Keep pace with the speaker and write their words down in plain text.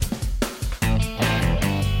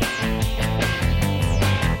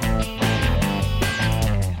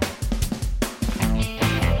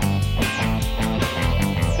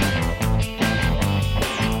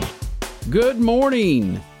Good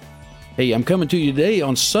morning. Hey, I'm coming to you today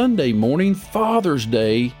on Sunday morning, Father's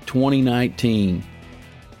Day 2019.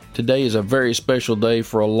 Today is a very special day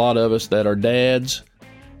for a lot of us that are dads,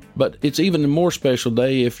 but it's even a more special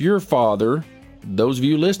day if your father, those of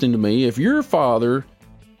you listening to me, if your father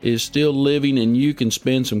is still living and you can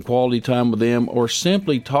spend some quality time with them or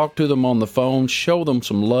simply talk to them on the phone, show them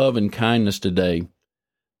some love and kindness today.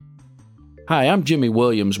 Hi, I'm Jimmy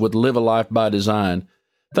Williams with Live a Life by Design.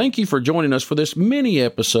 Thank you for joining us for this mini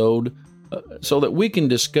episode so that we can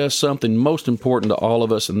discuss something most important to all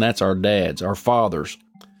of us, and that's our dads, our fathers.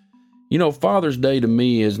 You know, Father's Day to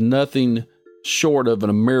me is nothing short of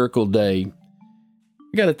a miracle day.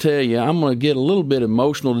 I got to tell you, I'm going to get a little bit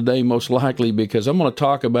emotional today, most likely, because I'm going to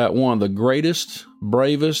talk about one of the greatest,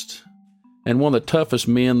 bravest, and one of the toughest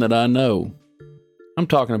men that I know. I'm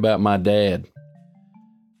talking about my dad.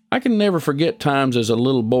 I can never forget times as a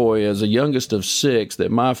little boy, as the youngest of 6,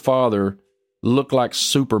 that my father looked like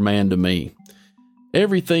Superman to me.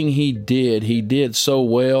 Everything he did so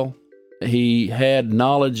well. He had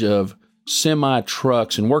knowledge of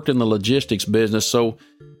semi-trucks and worked in the logistics business, so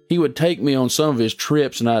he would take me on some of his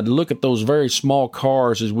trips, and I'd look at those very small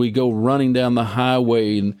cars as we go running down the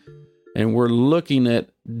highway, and we're looking at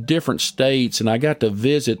different states, and I got to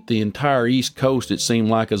visit the entire East Coast, it seemed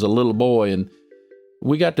like, as a little boy, and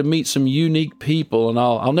we got to meet some unique people, and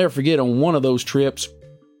I'll never forget on one of those trips,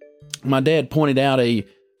 my dad pointed out a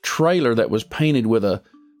trailer that was painted with a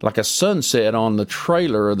sunset on the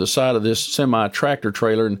trailer or the side of this semi-tractor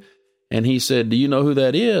trailer, and he said, "Do you know who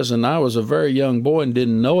that is?" And I was a very young boy and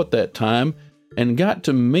didn't know at that time, and got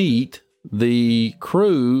to meet the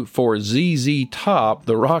crew for ZZ Top,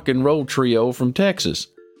 the rock and roll trio from Texas.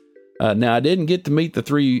 Now, I didn't get to meet the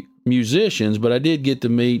 3 musicians, but I did get to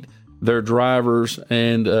meet their drivers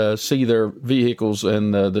and see their vehicles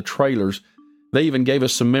and the trailers. They even gave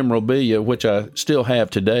us some memorabilia, which I still have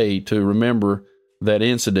today to remember that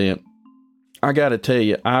incident. I got to tell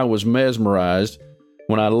you, I was mesmerized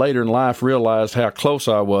when I later in life realized how close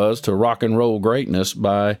I was to rock and roll greatness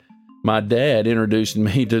by my dad introducing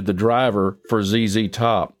me to the driver for ZZ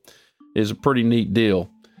Top. It's a pretty neat deal.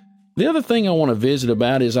 The other thing I want to visit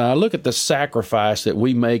about is I look at the sacrifice that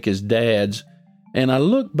we make as dads, and I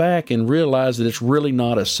look back and realize that it's really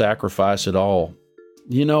not a sacrifice at all.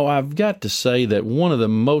 You know, I've got to say that one of the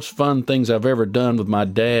most fun things I've ever done with my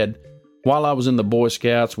dad while I was in the Boy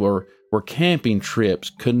Scouts were camping trips,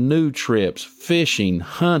 canoe trips, fishing,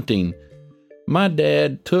 hunting. My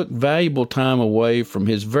dad took valuable time away from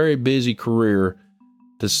his very busy career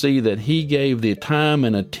to see that he gave the time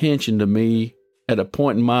and attention to me at a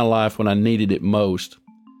point in my life when I needed it most.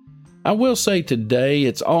 I will say today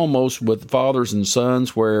it's almost with fathers and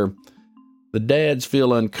sons where the dads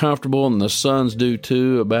feel uncomfortable, and the sons do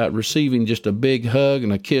too, about receiving just a big hug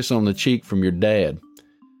and a kiss on the cheek from your dad.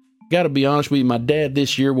 Got to be honest with you, my dad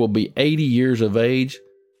this year will be 80 years of age.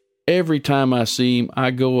 Every time I see him, I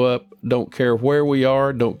go up, don't care where we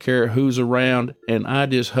are, don't care who's around, and I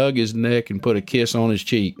just hug his neck and put a kiss on his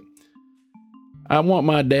cheek. I want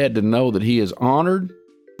my dad to know that he is honored,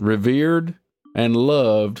 revered, and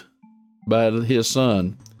loved by his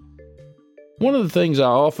son. One of the things I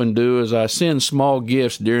often do is I send small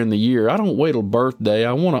gifts during the year. I don't wait till birthday.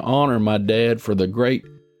 I want to honor my dad for the great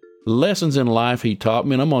lessons in life he taught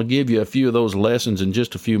me, and I'm going to give you a few of those lessons in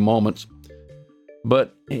just a few moments.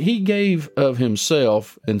 But he gave of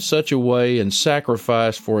himself in such a way and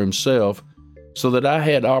sacrificed for himself so that I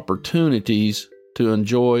had opportunities to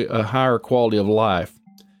enjoy a higher quality of life.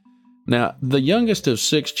 Now, the youngest of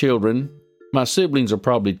 6 children, my siblings will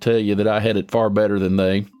probably tell you that I had it far better than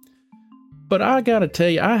they. But I got to tell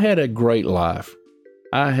you, I had a great life.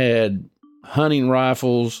 I had hunting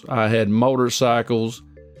rifles. I had motorcycles.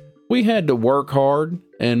 We had to work hard,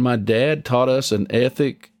 and my dad taught us an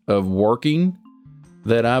ethic of working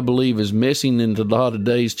that I believe is missing in a lot of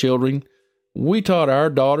today's children. We taught our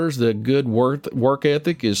daughters that good work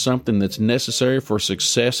ethic is something that's necessary for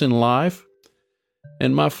success in life.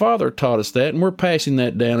 And my father taught us that, and we're passing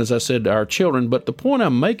that down, as I said, to our children. But the point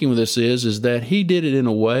I'm making with this is that he did it in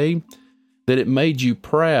a way that it made you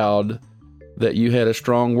proud that you had a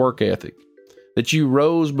strong work ethic, that you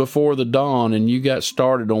rose before the dawn and you got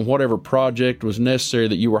started on whatever project was necessary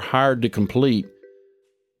that you were hired to complete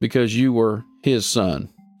because you were his son.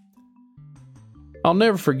 I'll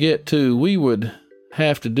never forget, too, we would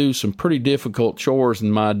have to do some pretty difficult chores in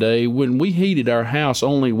my day when we heated our house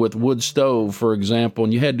only with wood stove, for example,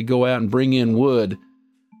 and you had to go out and bring in wood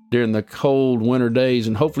during the cold winter days,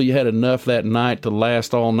 and hopefully you had enough that night to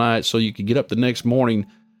last all night so you could get up the next morning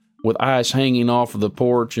with ice hanging off of the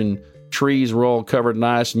porch and trees were all covered in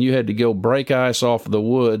ice, and you had to go break ice off of the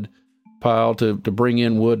wood pile to bring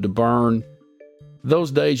in wood to burn.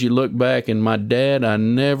 Those days you look back, and my dad, I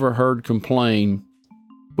never heard complain,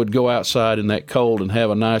 would go outside in that cold and have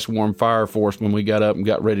a nice warm fire for us when we got up and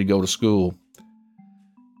got ready to go to school.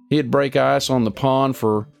 He'd break ice on the pond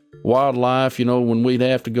for wildlife, when we'd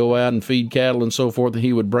have to go out and feed cattle and so forth.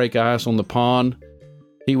 He would break ice on the pond.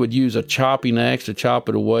 He would use a chopping axe to chop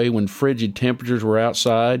it away when frigid temperatures were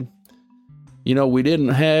outside. We didn't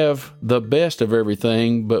have the best of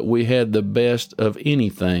everything, but we had the best of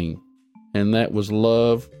anything. And that was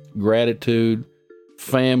love, gratitude,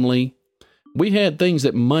 family. We had things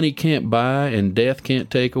that money can't buy and death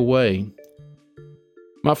can't take away.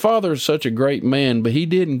 My father is such a great man, but he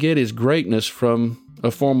didn't get his greatness from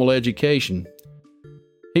a formal education.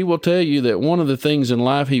 He will tell you that one of the things in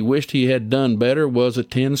life he wished he had done better was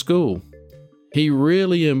attend school. He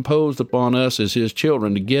really imposed upon us as his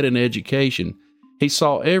children to get an education. He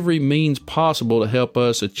saw every means possible to help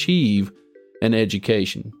us achieve an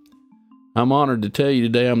education. I'm honored to tell you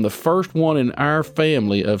today I'm the first one in our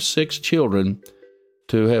family of 6 children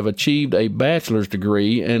to have achieved a bachelor's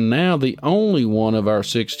degree, and now the only one of our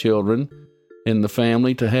 6 children in the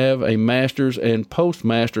family to have a master's and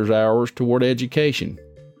postmaster's hours toward education.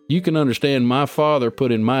 You can understand my father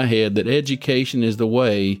put in my head that education is the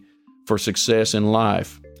way for success in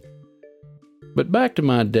life. But back to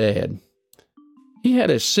my dad. He had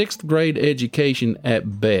a 6th grade education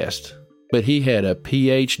at best, but he had a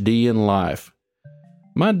PhD in life.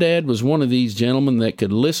 My dad was one of these gentlemen that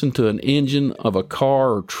could listen to an engine of a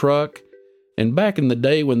car or truck, and back in the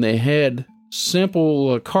day when they had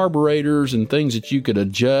simple carburetors and things that you could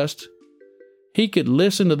adjust, he could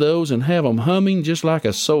listen to those and have them humming just like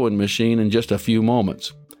a sewing machine in just a few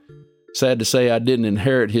moments. Sad to say I didn't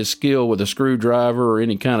inherit his skill with a screwdriver or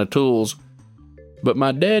any kind of tools, but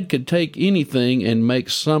my dad could take anything and make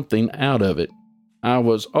something out of it. I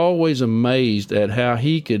was always amazed at how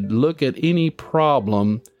he could look at any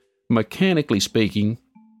problem, mechanically speaking,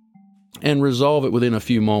 and resolve it within a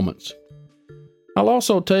few moments. I'll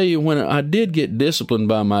also tell you, when I did get disciplined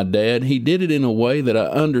by my dad, he did it in a way that I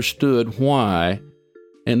understood why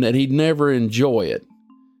and that he'd never enjoy it.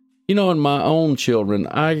 In my own children,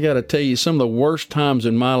 I got to tell you, some of the worst times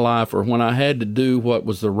in my life are when I had to do what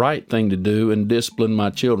was the right thing to do and discipline my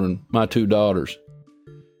children, my 2 daughters.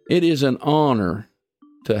 It is an honor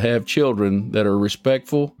to have children that are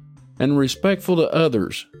respectful and respectful to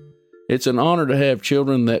others. It's an honor to have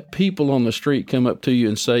children that people on the street come up to you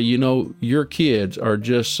and say, your kids are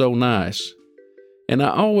just so nice. And I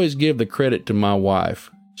always give the credit to my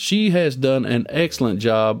wife. She has done an excellent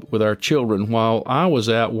job with our children while I was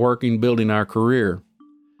out working, building our career.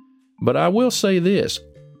 But I will say this,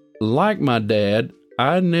 like my dad,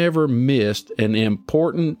 I never missed an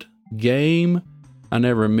important game. I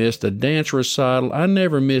never missed a dance recital. I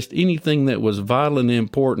never missed anything that was vital and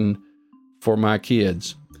important for my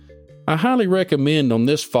kids. I highly recommend on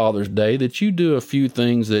this Father's Day that you do a few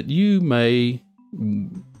things that you may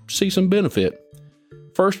see some benefit.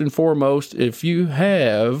 First and foremost, if you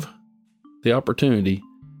have the opportunity,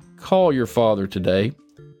 call your father today.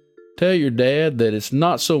 Tell your dad that it's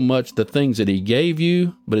not so much the things that he gave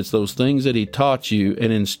you, but it's those things that he taught you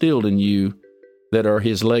and instilled in you that are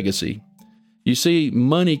his legacy. You see,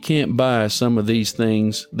 money can't buy some of these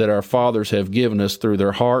things that our fathers have given us through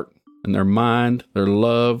their heart and their mind, their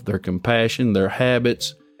love, their compassion, their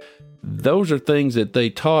habits. Those are things that they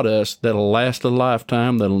taught us that'll last a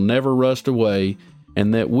lifetime, that'll never rust away,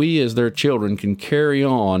 and that we as their children can carry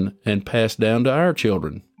on and pass down to our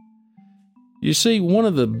children. You see, one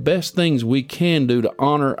of the best things we can do to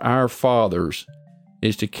honor our fathers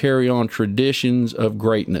is to carry on traditions of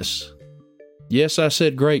greatness. Yes, I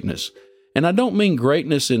said greatness. And I don't mean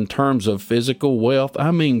greatness in terms of physical wealth.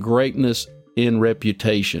 I mean greatness in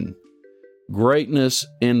reputation. Greatness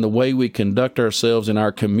in the way we conduct ourselves in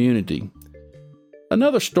our community.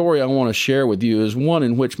 Another story I want to share with you is one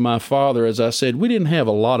in which my father, as I said, we didn't have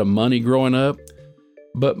a lot of money growing up,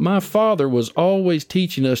 but my father was always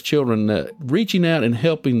teaching us children that reaching out and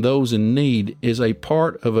helping those in need is a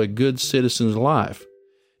part of a good citizen's life.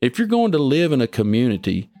 If you're going to live in a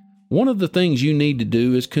community, one of the things you need to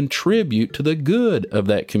do is contribute to the good of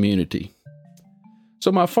that community.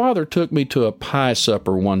 So my father took me to a pie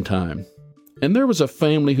supper one time, and there was a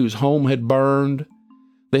family whose home had burned.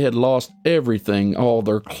 They had lost everything, all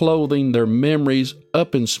their clothing, their memories,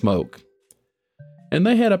 up in smoke. And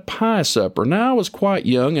they had a pie supper. Now, I was quite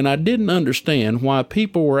young, and I didn't understand why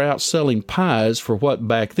people were out selling pies for what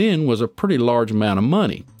back then was a pretty large amount of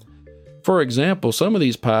money. For example, some of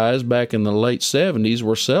these pies back in the late 70s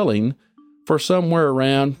were selling for somewhere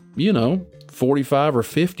around, $45 or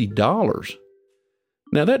 $50.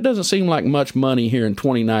 Now, that doesn't seem like much money here in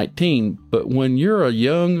 2019, but when you're a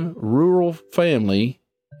young rural family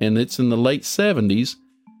and it's in the late 70s,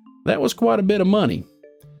 that was quite a bit of money.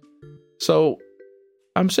 So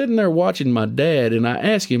I'm sitting there watching my dad, and I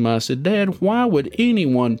asked him, I said, "Dad, why would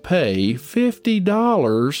anyone pay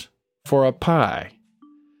 $50 for a pie?"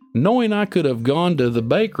 Knowing I could have gone to the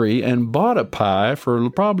bakery and bought a pie for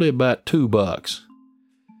probably about $2.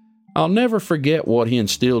 I'll never forget what he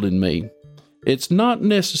instilled in me. It's not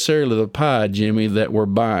necessarily the pie, Jimmy, that we're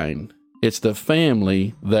buying. It's the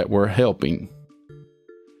family that we're helping.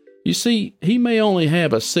 You see, he may only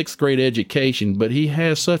have a 6th grade education, but he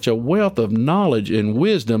has such a wealth of knowledge and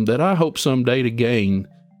wisdom that I hope someday to gain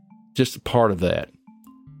just a part of that.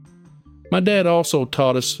 My dad also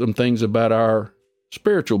taught us some things about our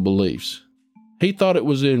spiritual beliefs. He thought it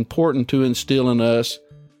was important to instill in us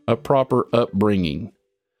a proper upbringing.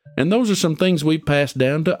 And those are some things we pass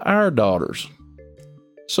down to our daughters.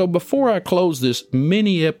 So before I close this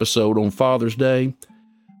mini episode on Father's Day,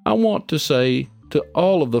 I want to say to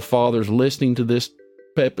all of the fathers listening to this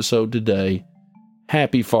episode today,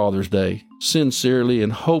 Happy Father's Day, sincerely,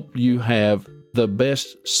 and hope you have the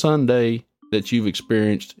best Sunday that you've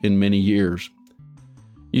experienced in many years.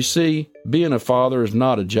 You see, being a father is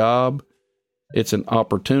not a job, it's an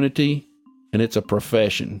opportunity, and it's a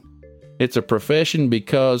profession. It's a profession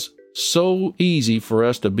because so easy for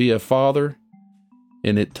us to be a father,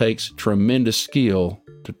 and it takes tremendous skill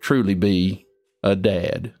to truly be a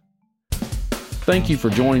dad. Thank you for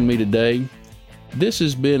joining me today. This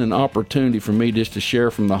has been an opportunity for me just to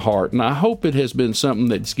share from the heart, and I hope it has been something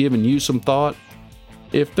that's given you some thought.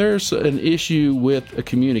 If there's an issue with a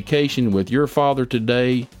communication with your father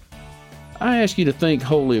today, I ask you to think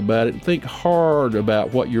wholly about it and think hard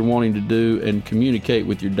about what you're wanting to do and communicate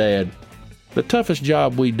with your dad. The toughest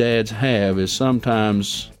job we dads have is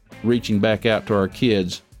sometimes reaching back out to our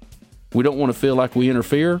kids. We don't want to feel like we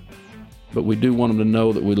interfere, but we do want them to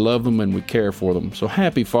know that we love them and we care for them. So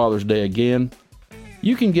happy Father's Day again.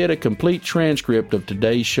 You can get a complete transcript of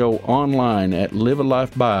today's show online at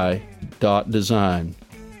livealifeby.design.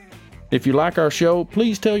 If you like our show,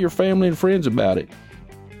 please tell your family and friends about it.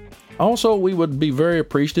 Also, we would be very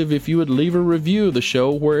appreciative if you would leave a review of the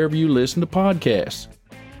show wherever you listen to podcasts.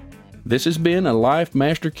 This has been a Life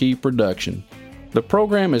Master Key production. The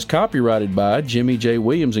program is copyrighted by Jimmy J.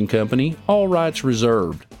 Williams & Company, all rights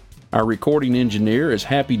reserved. Our recording engineer is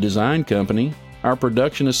Happy Design Company. Our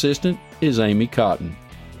production assistant is Amy Cotton.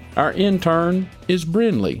 Our intern is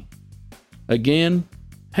Brinley. Again,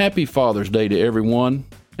 happy Father's Day to everyone,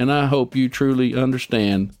 and I hope you truly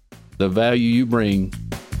understand the value you bring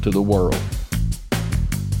to the world.